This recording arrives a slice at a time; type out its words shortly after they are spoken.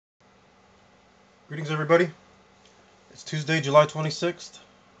Greetings, everybody. It's Tuesday, July 26th,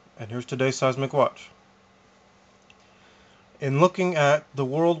 and here's today's Seismic Watch. In looking at the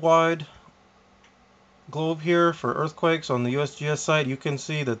worldwide globe here for earthquakes on the USGS site, you can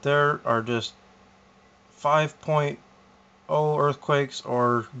see that there are just 5.0 earthquakes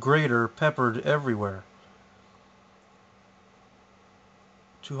or greater peppered everywhere.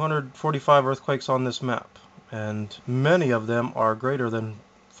 245 earthquakes on this map, and many of them are greater than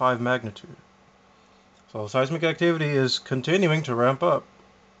 5 magnitude. So seismic activity is continuing to ramp up.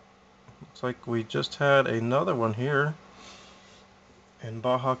 Looks like we just had another one here in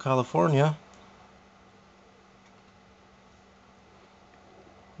Baja, California.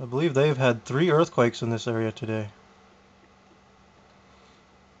 I believe they've had 3 earthquakes in this area today.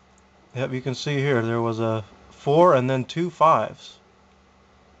 Yep, you can see here there was a 4 and then 2 5s.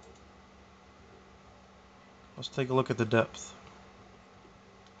 Let's take a look at the depth.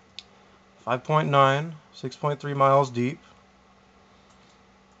 5.9, 6.3 miles deep.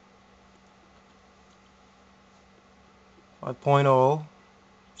 5.0,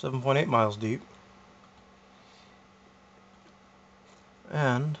 7.8 miles deep.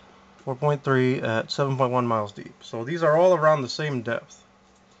 And 4.3 at 7.1 miles deep. So these are all around the same depth.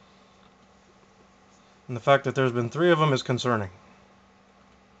 And the fact that there's been 3 of them is concerning.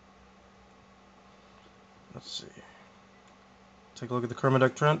 Let's see. Take a look at the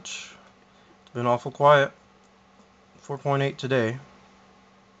Kermadec Trench. It's been awful quiet. 4.8 today.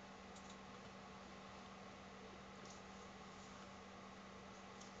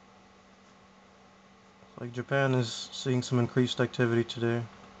 Like Japan is seeing some increased activity today.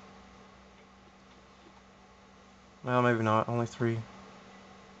 Well, maybe not, only 3.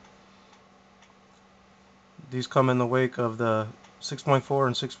 These come in the wake of the 6.4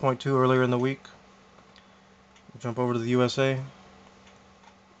 and 6.2 earlier in the week. We'll jump over to the USA.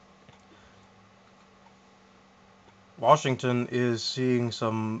 Washington is seeing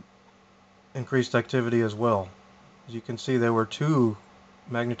some increased activity as well. As you can see, there were 2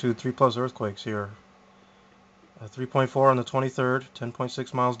 magnitude 3 plus earthquakes here. 3.4 on the 23rd,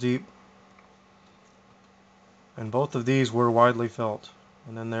 10.6 miles deep. And both of these were widely felt.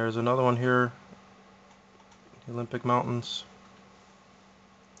 And then there's another one here, the Olympic Mountains.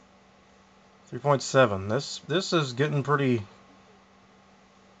 3.7. This is getting pretty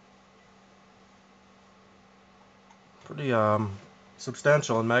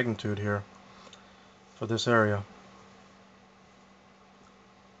substantial in magnitude here for this area.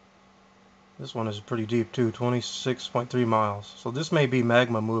 This one is pretty deep too, 26.3 miles. So this may be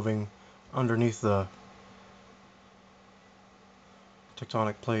magma moving underneath the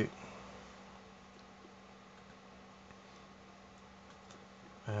tectonic plate.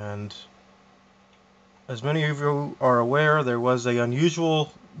 And as many of you are aware, there was an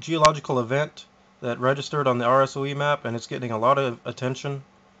unusual geological event that registered on the RSOE map, and it's getting a lot of attention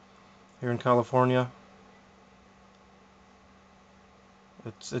here in California.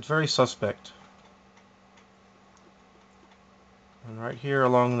 It's very suspect. And right here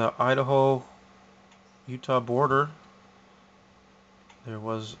along the Idaho-Utah border, there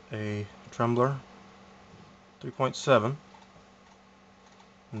was a trembler, 3.7.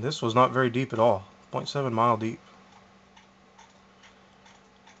 And this was not very deep at all, 0.7 mile deep.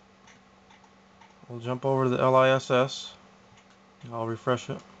 We'll jump over to the LISS. I'll refresh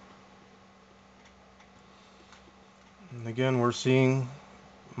it. And again, we're seeing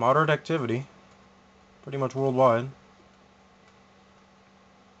moderate activity pretty much worldwide.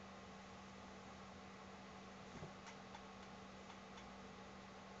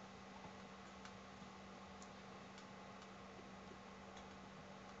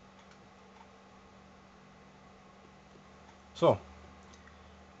 So,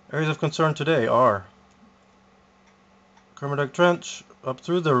 areas of concern today are Kermadec Trench, up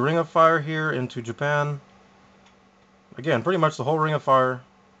through the Ring of Fire here into Japan. Again, pretty much the whole Ring of Fire.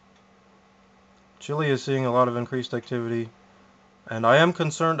 Chile is seeing a lot of increased activity. And I am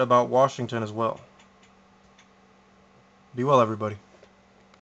concerned about Washington as well. Be well, everybody.